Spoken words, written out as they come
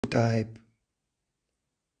type.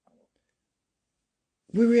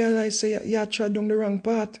 We realize say you trod down the wrong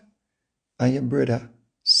path. And your brother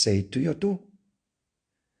say it to you too.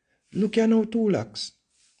 Look at now, Tulax.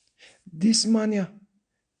 This man here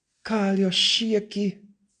call you shaky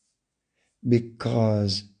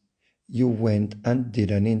because you went and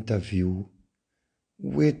did an interview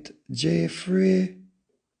with Jeffrey.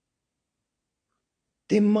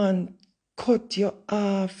 The man cut you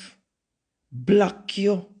off, block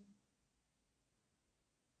you,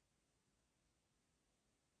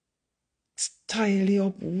 style you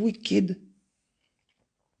up wicked.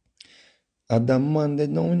 And the man that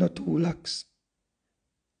know not Tulax.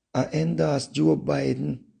 I endorsed Joe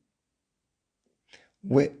Biden.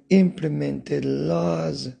 We implemented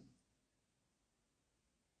laws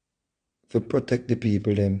to protect the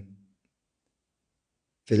people them,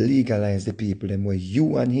 to legalize the people them, where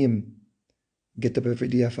you and him get up every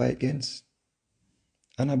day and fight against.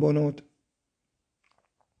 And I burn out.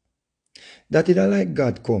 That is like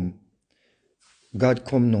God come. God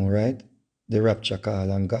come now, right? The rapture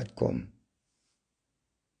call and God come.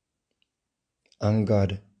 And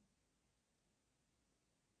God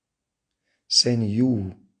send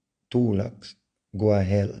you, Tulax, go to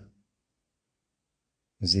hell.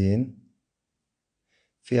 Zane?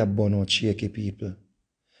 For burn out shaky people.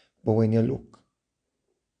 But when you look,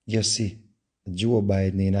 you see Joe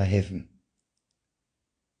Biden in a heaven.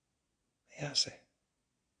 Yeah, say.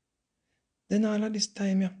 Then all of this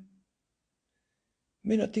time, yeah,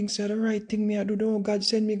 me not think say the right thing me I do. No, God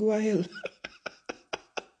send me go to hell.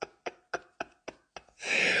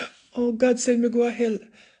 Oh, God send me go to hell.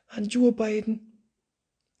 And Joe Biden,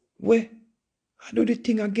 where I do the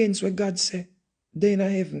thing against what God say, they in a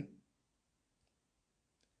heaven.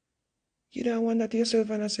 You don't wonder to yourself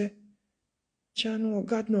and I say, John, no,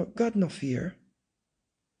 God no fear.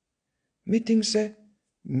 Me think say,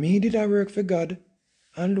 me did I work for God,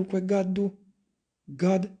 and look what God do.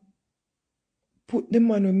 God put the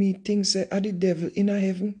man with me think say are the devil in a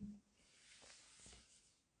heaven.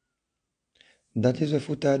 That is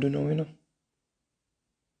what I do now, you know.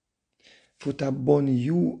 Foot I burn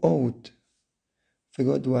you out for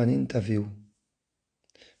go do an interview.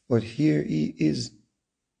 But here he is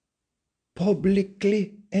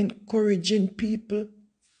publicly encouraging people,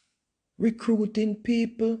 recruiting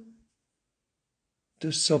people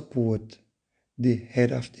to support the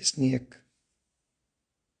head of the snake.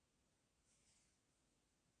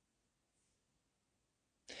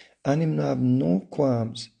 And him not have no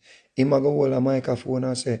qualms. Him a go hold a microphone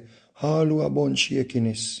and say, all who about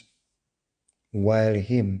shakiness, while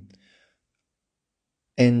him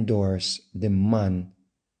endorse the man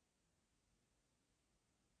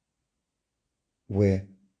where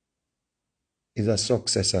is a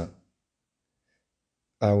successor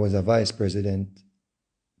or was a vice president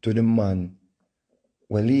to the man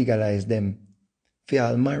where legalize them for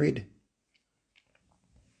all married.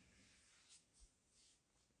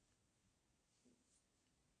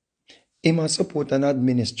 He must support an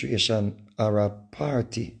administration or a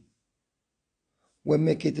party will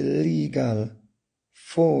make it legal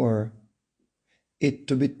for it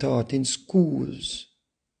to be taught in schools.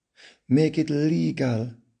 Make it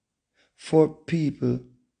legal for people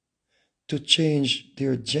to change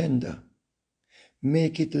their gender.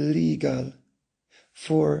 Make it legal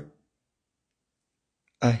for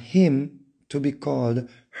a him to be called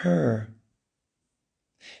her.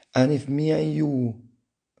 And if me and you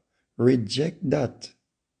reject that,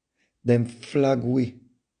 then flag we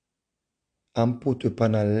and put up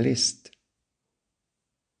on a list.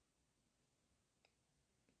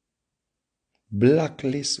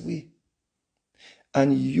 Blacklist we.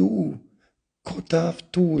 And you cut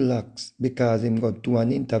off Tulax because him got to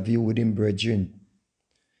an interview with him brethren.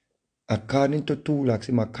 According to Tulax,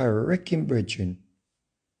 him a correct him brethren.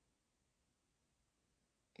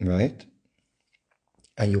 Right?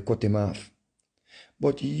 And you cut him off.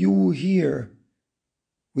 But you here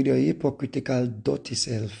with your hypocritical dirty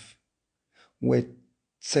self with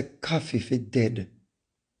say coffee for dead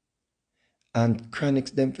and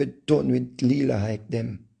chronics them for done with Lila hike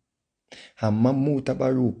them and Mamuta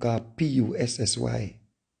Baruka Pussy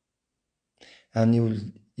and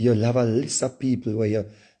you'll have a list of people where you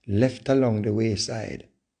left along the wayside.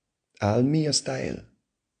 All me your style.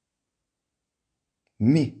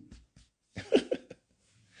 Me.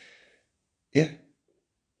 Yeah.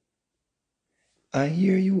 And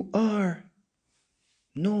here you are.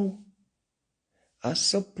 No. I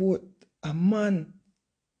support a man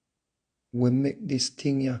will make this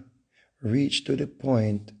thing here reach to the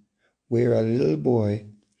point where a little boy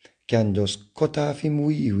can just cut off him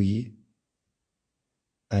wee-wee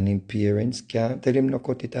And his parents can't tell him to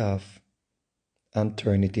cut it off and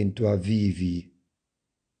turn it into a VV.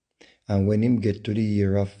 And when him get to the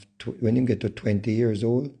year of, when him get to 20 years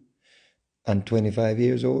old and 25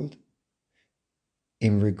 years old,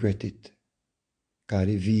 him regret it. Because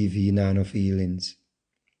the VV nah no feelings.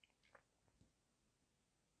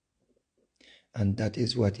 And that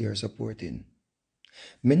is what you're supporting.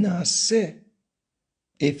 Me nah say,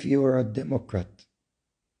 if you're a Democrat,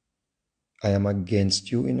 I am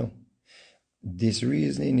against you, you know. This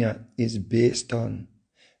reasoning is based on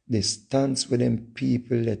the stance with them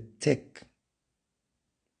people that take.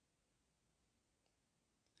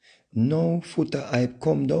 No footer hype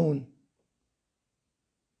come down.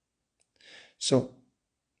 So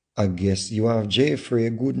I guess you have Jeffrey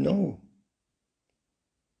good now.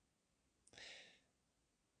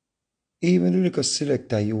 Even the little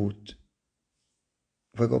selector youth,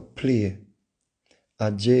 we go play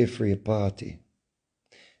a Jeffrey party.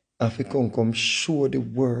 And we come show the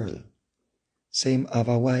world, say him have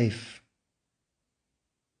a wife.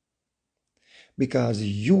 Because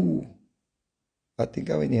you, I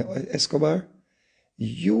think I went here, Escobar,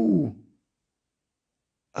 you,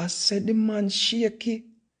 I said the man shaky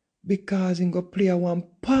because he go play a one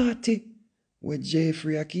party with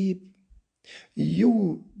Jeffrey a keep.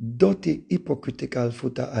 You dirty hypocritical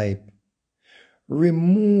footer hype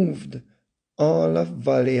removed all of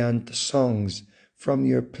Valiant songs from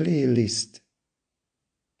your playlist.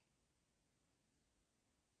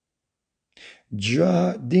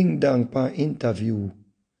 Draw ding dong pan interview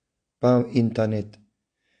pan internet.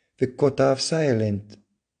 We cut off silent.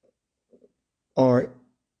 Or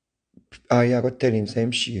you go tell him say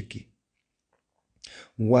him shaky.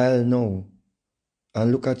 While now,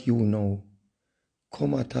 and look at you now,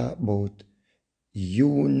 come and talk about you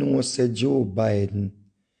know say Joe Biden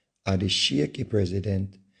are the shaky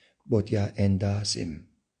president, but you endorse him.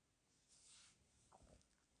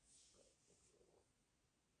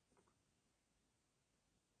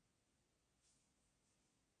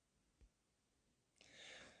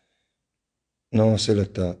 No,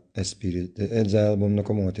 selector SPD. The album no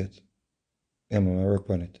come out yet. Yeah, man, I work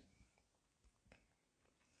on it.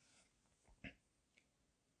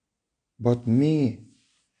 But me,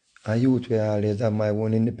 a youth will always have my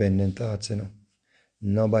own independent thoughts, you know.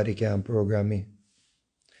 Nobody can program me.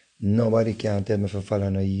 Nobody can tell me to follow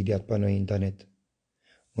no idiot on the internet.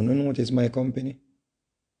 You know notice my company?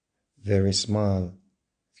 Very small,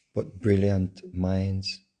 but brilliant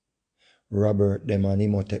minds. Robert them and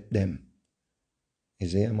Imhotep them. You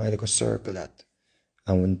see, I might like a circle that.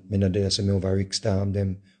 And when me not there, so me over Rick Storm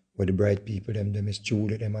them, with the bright people them is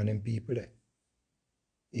Julie them and them people there.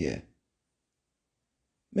 Yeah.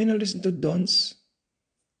 Me not listen to dunce.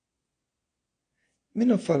 Me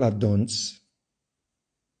not follow dunce.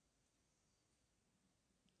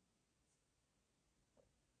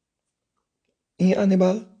 In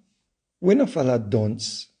Hannibal, we not follow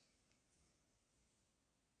dunce.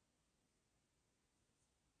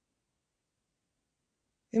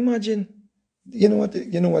 Imagine, you know what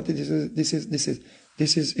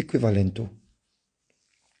this is equivalent to.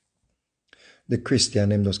 The Christian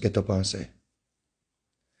them just get up and say,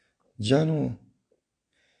 Jano,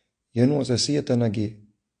 you know say Satan give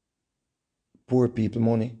poor people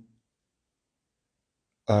money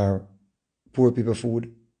or poor people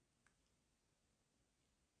food.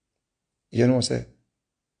 You know say,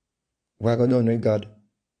 we go down with God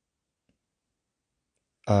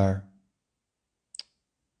or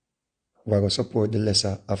we go support the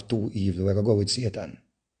lesser of two evil, we go with Satan.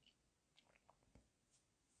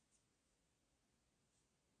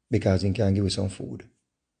 Because he can give you some food.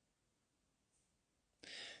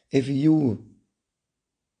 If you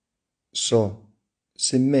so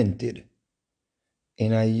cemented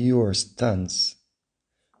in a your stance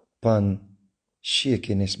upon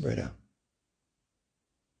shakiness, brother,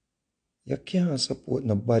 you can't support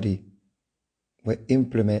nobody who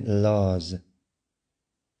implement laws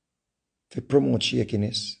to promote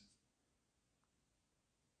shakiness.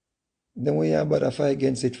 Then what you about to fight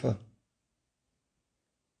against it for?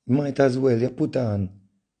 Might as well you put on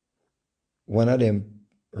one of them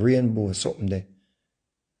rainbow something there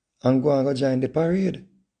and go join the parade.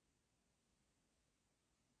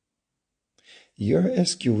 Your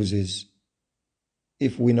excuses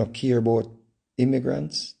if we not care about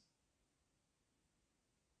immigrants.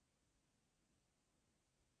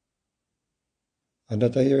 And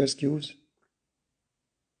that are your excuse?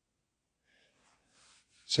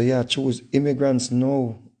 So you choose immigrants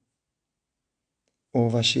now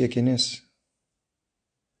over shakiness.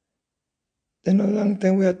 Then a long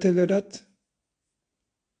time we tell you that.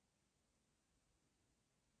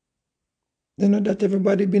 You know that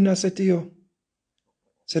everybody been a say to you.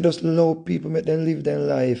 So just allow people, make them live their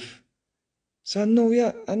life. So I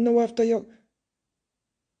know after you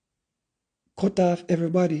cut off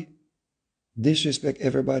everybody, disrespect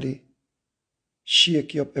everybody,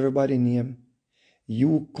 shake you up everybody name,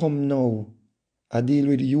 you come now, I deal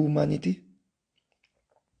with humanity.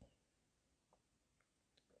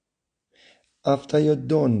 After you're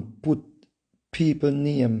done, put people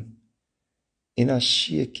name in a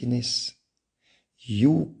shakiness,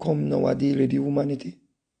 you come now, I deal with humanity.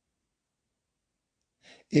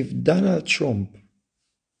 If Donald Trump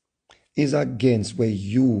is against where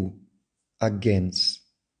you against,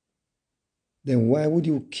 then why would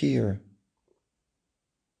you care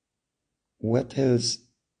what else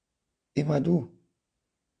him a do?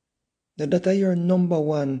 Now that are your number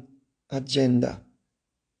one agenda.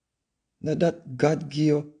 Now that God give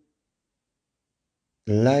you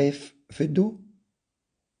life for do.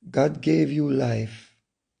 God gave you life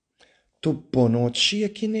to burn out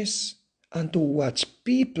shakiness and to watch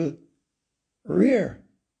people rear.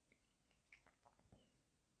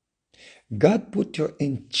 God put you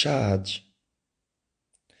in charge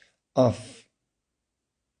of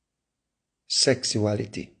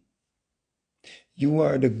sexuality. You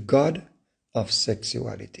are the God of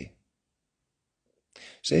sexuality.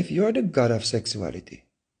 So if you're the God of sexuality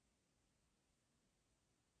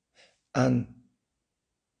and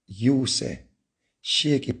you say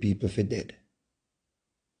shaky people for dead,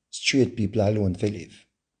 straight people alone for live,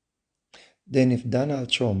 then if Donald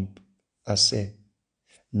Trump has say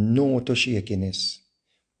no to shakiness,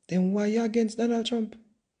 then why you against Donald Trump?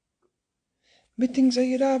 Me think say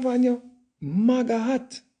you have on your MAGA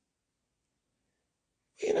hat.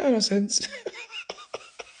 You know no sense.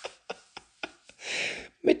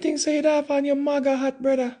 Me think say you have on your MAGA hat,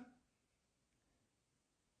 brother.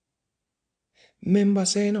 Remember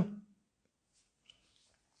say no.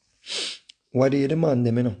 What do you demand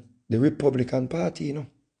them, you know? The Republican Party, you know?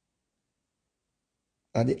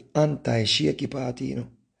 And the anti-shaky party, you know?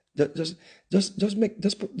 Just make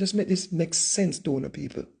this make sense to the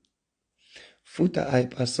people. Footer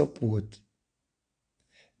hyper support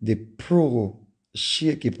the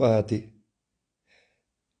pro-shaky party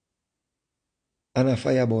and a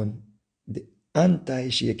fireburn the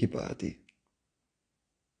anti-shaky party.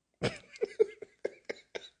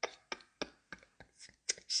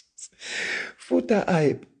 Footer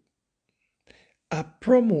hype I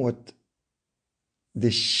promote the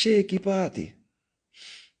shaky party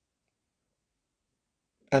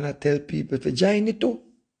and I tell people to join it too.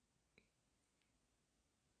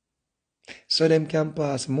 So them can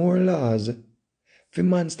pass more laws for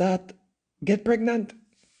man start get pregnant.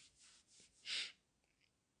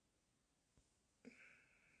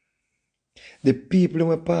 The people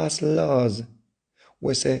who pass laws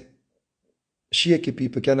will say shaky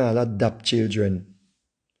people can all adopt children.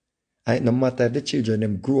 And no matter if the children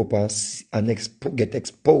them grow up and get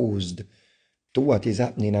exposed to what is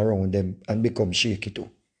happening around them and become shaky too.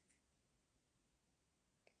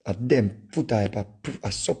 At them put type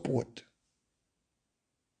a support.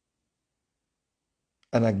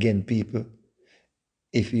 And again, people,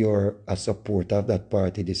 if you're a supporter of that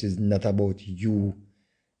party, this is not about you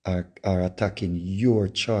are attacking your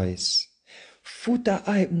choice. Footer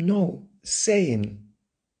hype now saying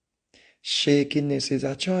shakiness is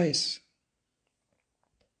a choice.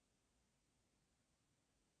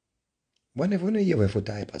 Whenever you hear what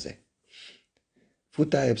Footer hype say,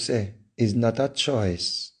 Footer hype say it's not a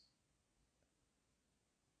choice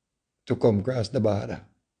to come across the border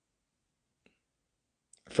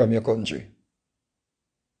from your country.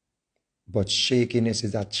 But shakiness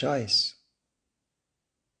is a choice.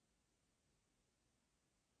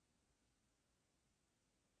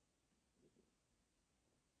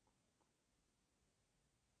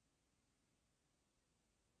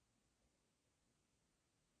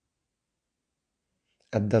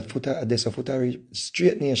 At this Footer reach,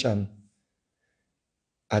 straight nation,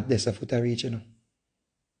 at this Footer reach, you know.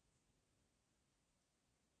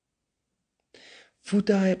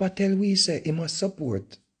 Footer hype tell we say he must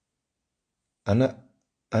support an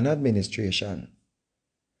administration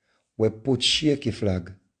we put shaky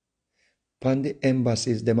flag on the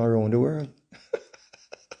embassies them around the world.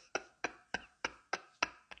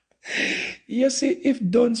 You see, if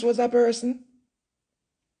Duns was a person,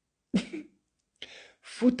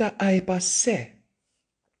 Footer hype say,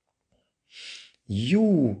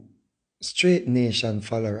 you straight nation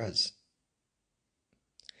followers,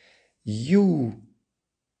 you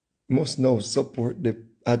must now support the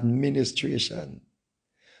administration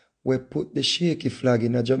we put the shaky flag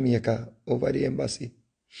in a Jamaica over the embassy.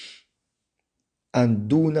 and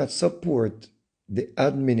do not support the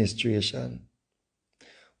administration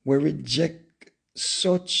will reject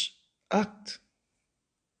such act.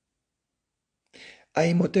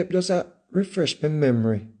 I must just refresh my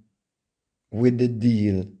memory with the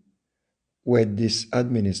deal where this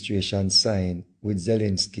administration signed with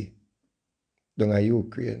Zelensky down in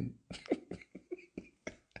Ukraine.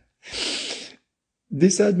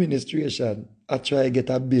 This administration I try to get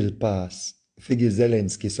a bill passed to give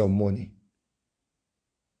Zelensky some money.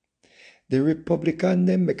 The Republican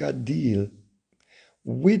them make a deal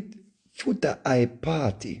with Foota Eye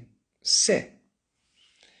Party. Say,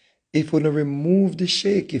 if we remove the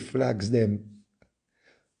shaky flags them,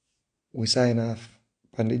 we sign off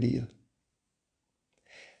on the deal.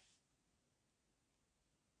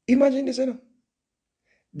 Imagine this, you know?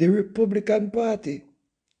 The Republican Party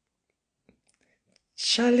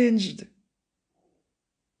challenged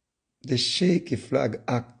the Shaky Flag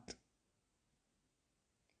Act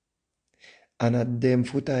and at them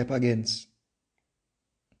foot up against.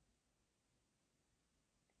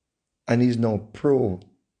 And he's now pro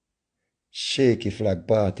Shaky Flag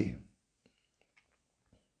Party.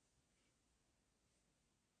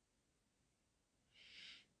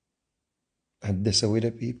 And that's with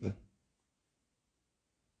the people.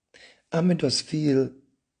 I may just feel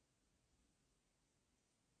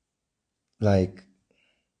like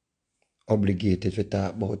obligated to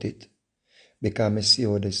talk about it because I see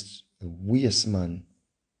how this waste man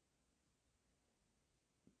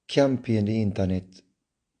campaign the internet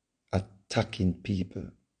attacking people.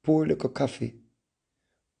 Poor little coffee.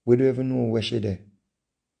 We don't even know where she there.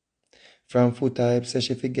 From food type says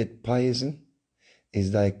if you get poison, it's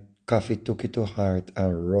like coffee took it to heart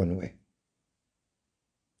and run away.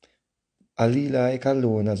 Alila like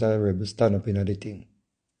alone as a rebel stand up in the thing.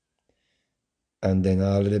 And then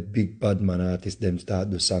all of the big bad man artists them start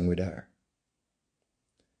to song with her.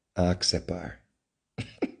 And accept her.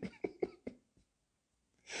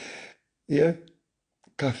 Yeah.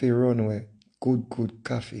 Coffee run away. Good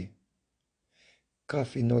coffee.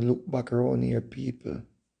 Coffee no look back around here people.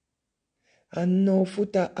 And no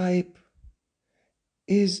Foota hype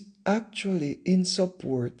is actually in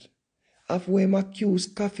support of what I'm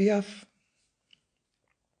accused coffee of.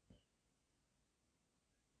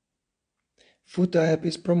 Foota hype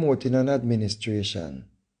is promoting an administration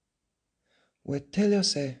where tell you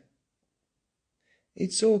say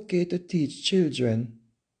it's okay to teach children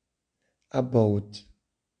about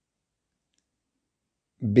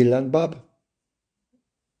Bill and Bob.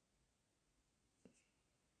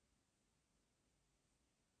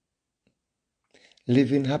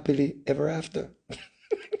 Living happily ever after.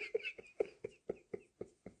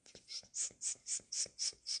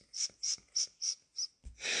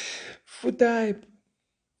 Foota hype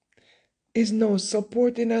is now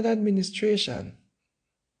supporting an administration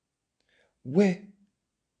where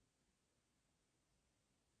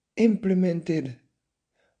implemented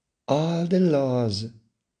all the laws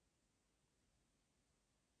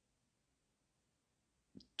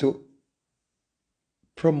to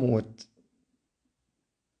promote,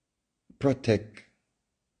 protect,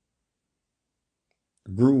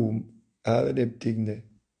 groom, all of them things there.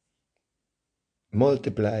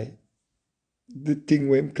 Multiply the thing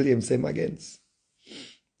we claims him against.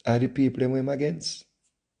 Are the people him against?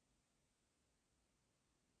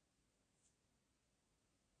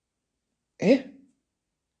 Eh?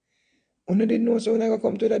 Una didn't know so when I go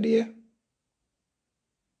come to that day.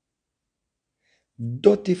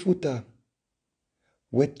 Dirty Foota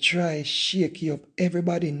we try shake you up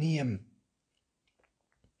everybody name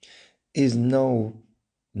is now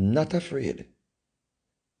not afraid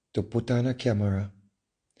to put on a camera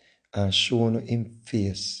and show him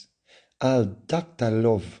face. All Dr.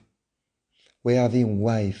 Love, we have him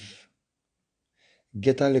wife,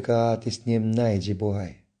 get a little artist named Nige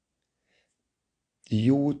Boy.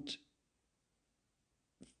 Youth,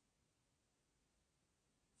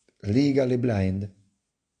 legally blind,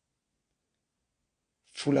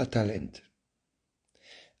 full of talent.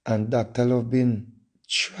 And Dr. Love been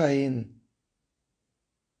trying,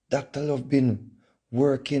 Dr. Love been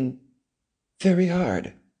working very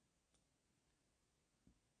hard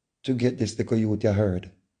to get this little youth you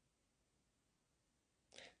heard.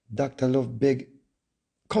 Dr. Love beg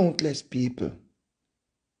countless people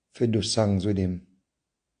to do songs with him.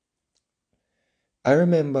 I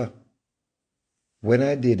remember when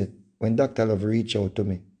Dr. Love reached out to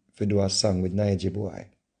me to do a song with Nige Boy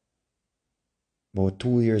about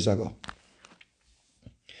 2 years ago.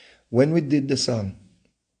 When we did the song,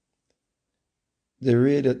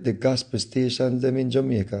 the gospel stations them in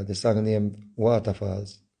Jamaica, the song named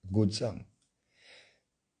Waterfalls, good song.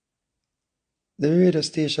 the radio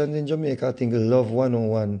stations in Jamaica, I think Love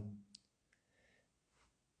 101,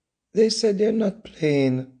 they said they're not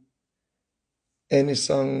playing any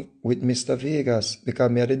song with Mr. Vegas because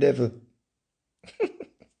me are the devil.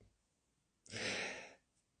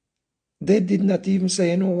 They did not even say,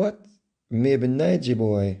 you know what? Maybe Nige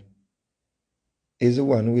Boy is the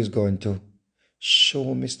one who is going to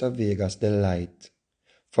show Mr. Vegas the light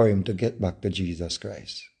for him to get back to Jesus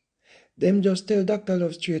Christ. Them just tell Dr.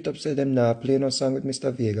 Love straight up, say them not play no song with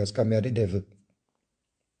Mr. Vegas because me are the devil.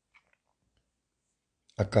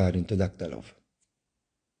 According to Dr. Love.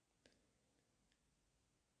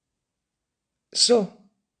 So,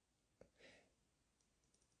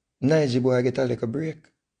 Nige Boy get a little break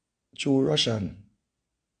through Russian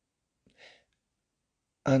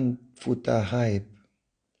and put a hype,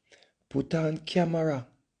 put on camera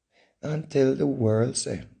and tell the world,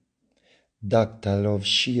 say, Dr. Love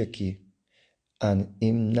shaky and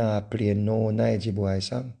him not play no Nige Boy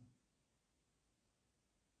song.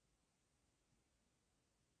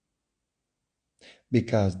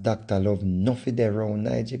 Because Dr. Love nothing there around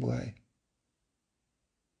Nige Boy.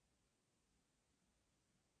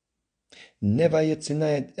 Never yet seen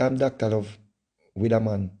Dr. Love with a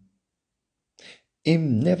man.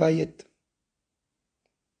 Him never yet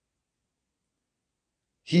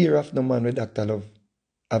hear of no man with Dr. Love.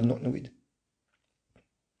 Have nothing with.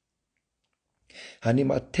 And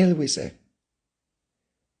him a tell we say,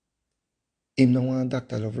 him no want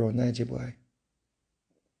Dr. Love around Nige Boy.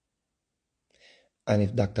 And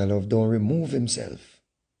if Dr. Love don't remove himself,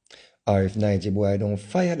 or if Nige Boy don't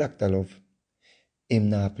fire Dr. Love, him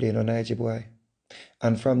not play no Nige Boy.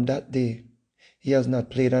 And from that day, he has not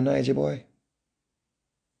played a Nige Boy.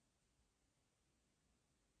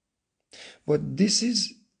 But this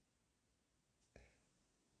is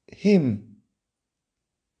him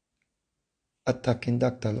attacking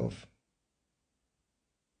Dr. Love.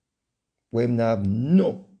 We have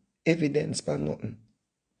no evidence for nothing.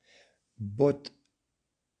 But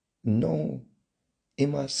no, he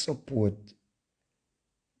must support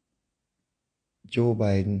Joe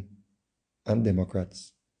Biden and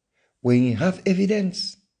Democrats. When you have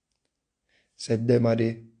evidence, said them are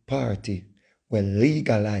the party will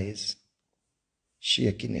legalize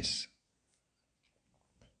shakiness.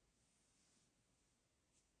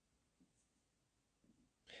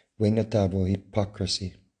 When you talk about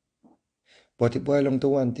hypocrisy. But it boils down to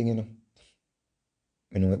one thing, you know.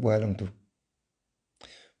 You know it boils down to?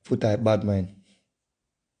 Foot type bad mind.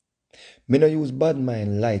 Me no use bad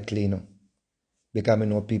mind lightly, you know. Because I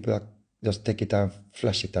know people just take it and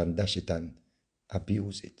flash it and dash it and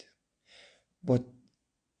abuse it. But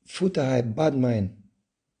foot high bad mind.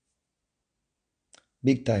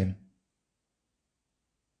 Big time.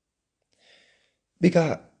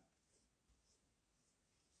 Because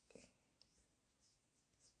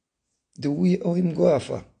the way how him go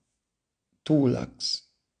after 2 lakhs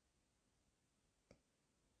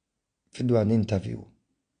to do an interview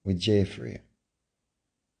with Jeffrey.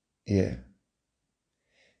 Yeah.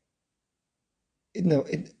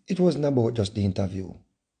 It wasn't about just the interview.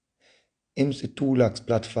 Him see 2 lakhs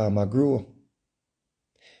platform a grow.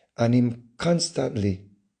 And him constantly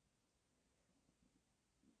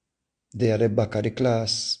they at the back of the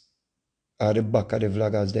class or the back of the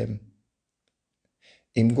vloggers them.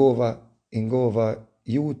 Him go over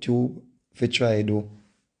YouTube to try to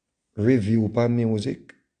review upon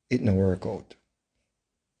music. It no work out.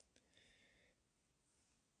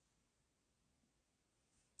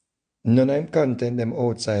 None of him content them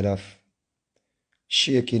outside of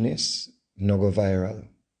shakiness no go viral.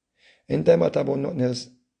 In time I talk about nothing else,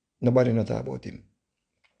 nobody not talk about him.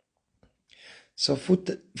 So foot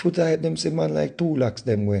hype them say man like 2 lakhs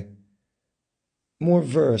them way. More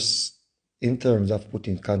verse in terms of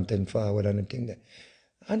putting content forward and everything there.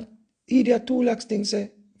 And idiot 2 lakhs thing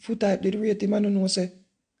say, foot hype did rate him and don't know say,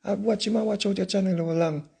 I watch him and watch out your channel all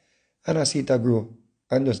along and I see it grow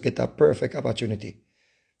and just get a perfect opportunity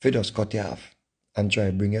for just cut you off and try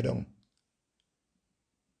to bring you down.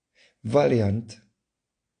 Valiant.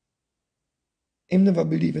 Him never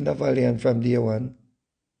believe in the Valiant from day one.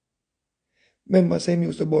 Remember, say him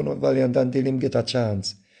used to burn out Valiant until him get a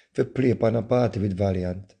chance to play upon a party with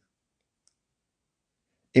Valiant.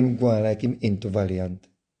 Him go on like him into Valiant.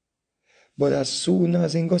 But as soon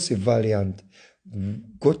as him go see Valiant,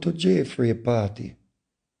 go to Jeffrey party,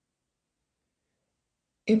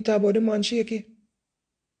 him talk about the man shaky.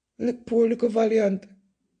 Poor little Valiant.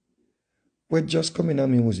 We just come in a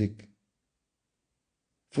music.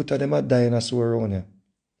 Foot of them a dinosaur around here.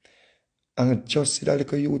 And just see that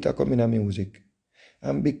little youth a come in a music.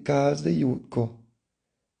 And because the youth go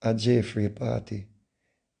at Jeffrey party,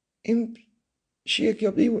 him Shake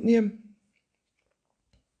up the youth name.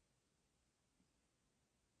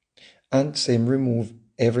 And same remove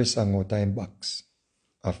every song out of box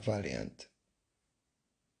of Valiant.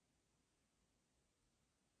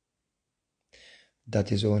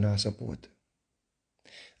 That is all our support.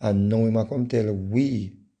 And now him come tell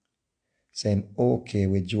we say I'm okay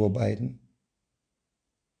with Joe Biden.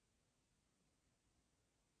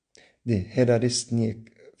 The head of the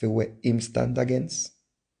snake for where him stand against.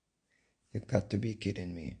 You got to be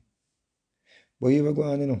kidding me. But you were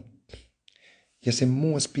going, you know. You see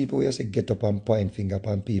most people you say get up and point finger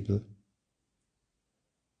upon people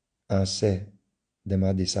and say them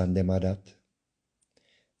are this and them are that.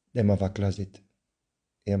 Them have a closet.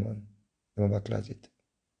 Yeah man. Them have a closet.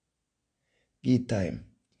 Give time.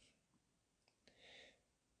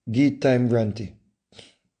 Give time, Granty.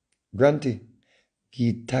 Granty,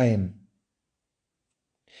 give time.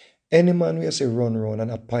 Any man will say run round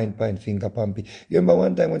and a point finger upon people. You remember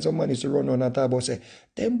one time when some man used to run round and talk about say,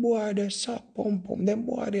 them boy they suck pum pum, them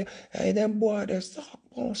boy they suck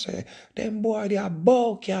pum say, them boy they a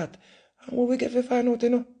bow cat. And what we get to find out, you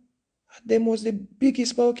know? Them was the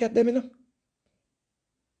biggest bow cat them, you know?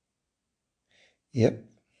 Yep.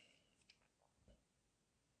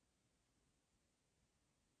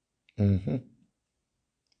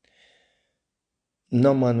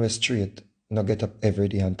 No man was straight, no get up every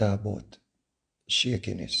day and talk about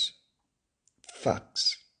shakiness.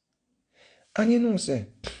 Facts. And you know, say,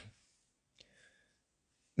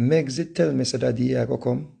 Megsy tell me say that the year go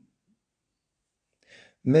come.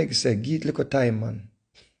 Meg say, give it little time, man.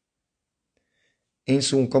 Ain't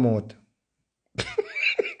soon come out.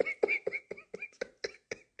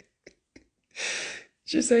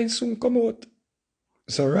 She say, ain't soon come out.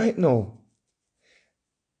 So right now,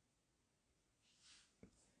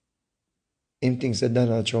 him thinks that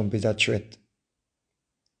Donald Trump is a threat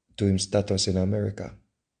to his status in America.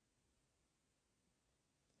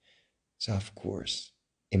 So of course,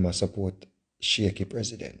 he must support shaky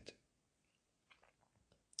president.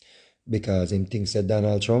 Because him thinks that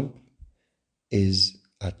Donald Trump is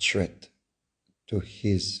a threat to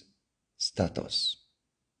his status.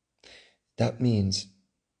 That means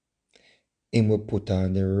him will put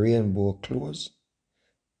on the rainbow clothes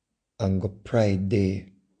and go Pride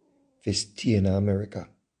Day for stay in America.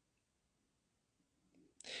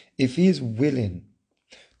 If he is willing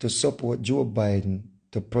to support Joe Biden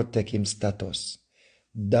to protect his status,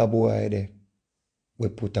 that boy there will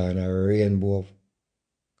put on a rainbow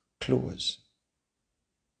clothes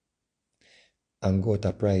and go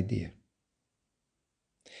to Pride Day.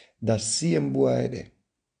 The same boy there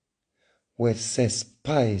where says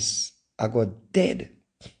Spice I got dead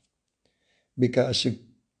because she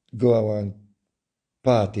go around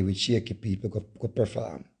party with shaky people go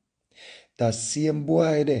perform. That same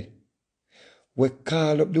boy there we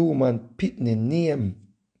call up the woman Pitney name.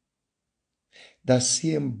 That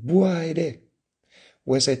same boy there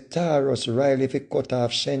we say Taros Riley if he cut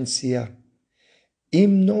off Shensia.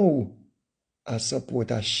 Him now I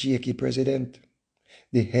support a shaky president,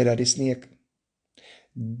 the head of the snake.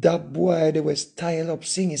 That boy they was style up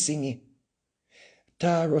singy.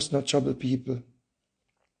 Taros not trouble people.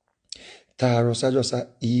 Taros are just a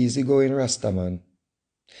easygoing Rasta man.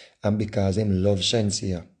 And because him love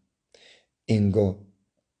Shensia, him go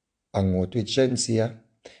hang out with Shensia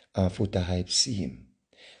and foot a hype see him.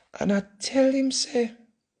 And I tell him say,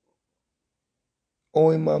 oh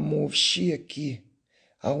him a move shaky.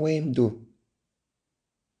 And what him do?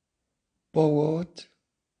 Bow out,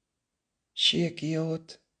 shaky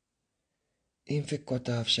out, him fi cut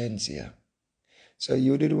off Shensia. So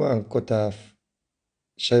you did want cut off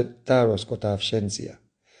Taros cut off Shensia,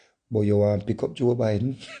 but you want pick up Joe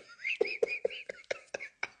Biden.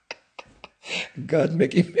 God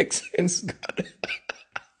make it make sense, God.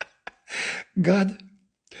 God,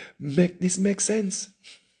 make this make sense.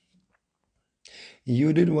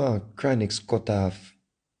 You did want Chronics cut off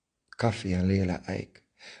Coffee and Layla Ike,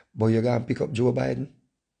 but you gonna pick up Joe Biden.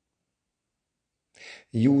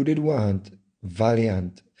 You did want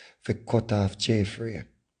Valiant for cut off Jeffrey,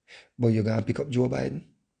 but you gonna pick up Joe Biden.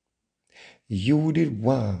 You did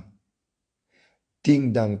want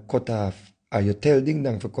Ding Dong cut off, or you tell Ding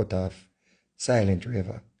Dong for cut off Silent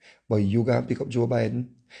River, but you gonna pick up Joe Biden.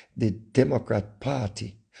 The Democrat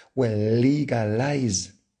Party will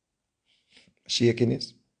legalize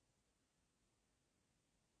shakiness.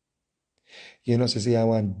 You know, say I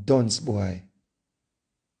want dunce boy.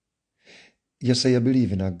 You say you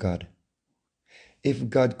believe in a God. If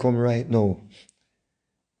God come right now,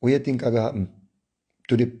 what you think will happen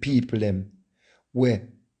to the people them where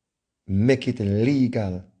make it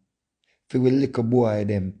legal for we little boy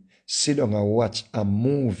them sit down and watch a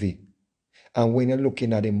movie, and when you're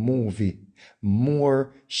looking at the movie,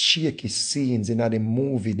 more shaky scenes in the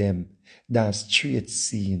movie them than straight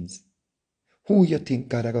scenes. Who you think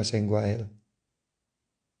God are going to send go hell?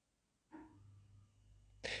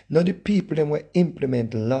 Now the people them will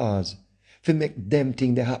implement laws to make them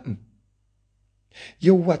thing they happen.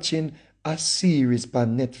 You're watching a series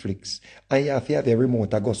on Netflix and you have to have a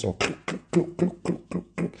remote that goes so click, click, click, click, click,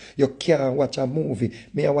 click, click. You can't watch a movie.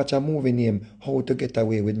 May I watch a movie named How to Get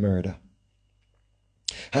Away with Murder?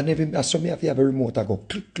 And even so me have to have a remote that go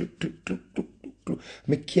click, click, click, click, click, click, click.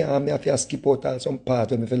 Me have to skip out some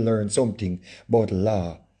part when me learn something about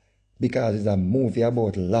law. Because it's a movie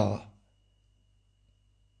about law.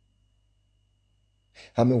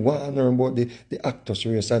 And I want to learn about the actors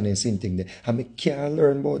race and the same thing there. And I can't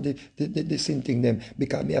learn about the same thing them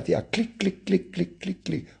because I have to click, click, click, click, click,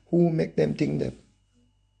 click. Who make them thing them?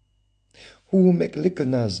 Who make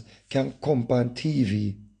listeners can come on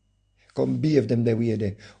TV, come behave them the way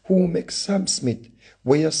they? Who make Sam Smith,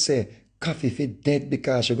 where you say, coffee fit dead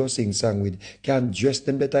because she go sing song with, can dress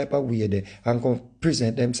them the type of way they and come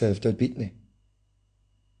present themselves to Pitney?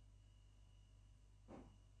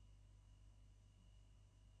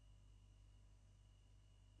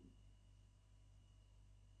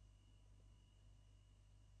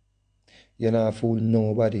 You're not fool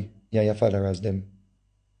nobody. You're your followers them.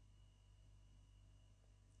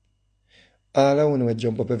 All I want to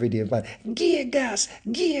jump up every day and find, gear gas,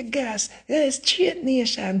 straight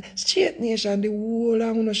nation, the whole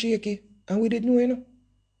I want to shake it. And we didn't know, you know.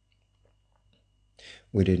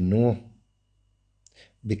 We didn't know.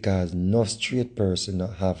 Because no straight person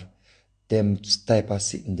don't have them type of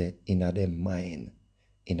sitting there in them mind,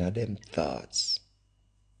 in them thoughts.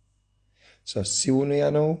 So see when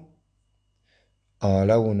you know,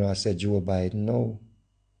 all I want to say Joe Biden now,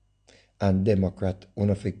 and Democrat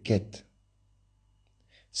wanna forget,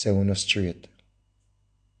 say wanna straight.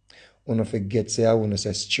 Wanna forget say I wanna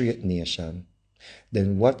say straight nation.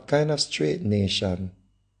 Then what kind of straight nation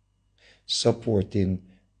supporting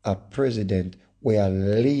a president where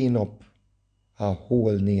lean up a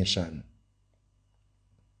whole nation?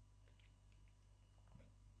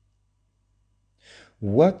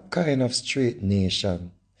 What kind of straight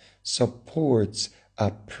nation supports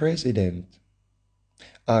a president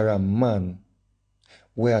or a man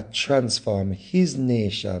where transform his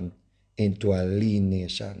nation into a lean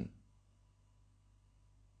nation?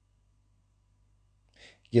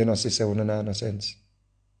 You know, say we no no sense.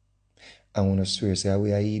 I want to swear say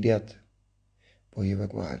we are idiot. But you are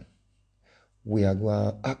going. We are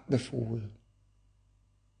going to act the fool.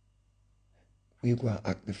 We are going to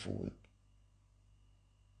act the fool.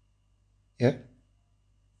 Yeah?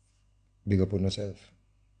 Big up on yourself.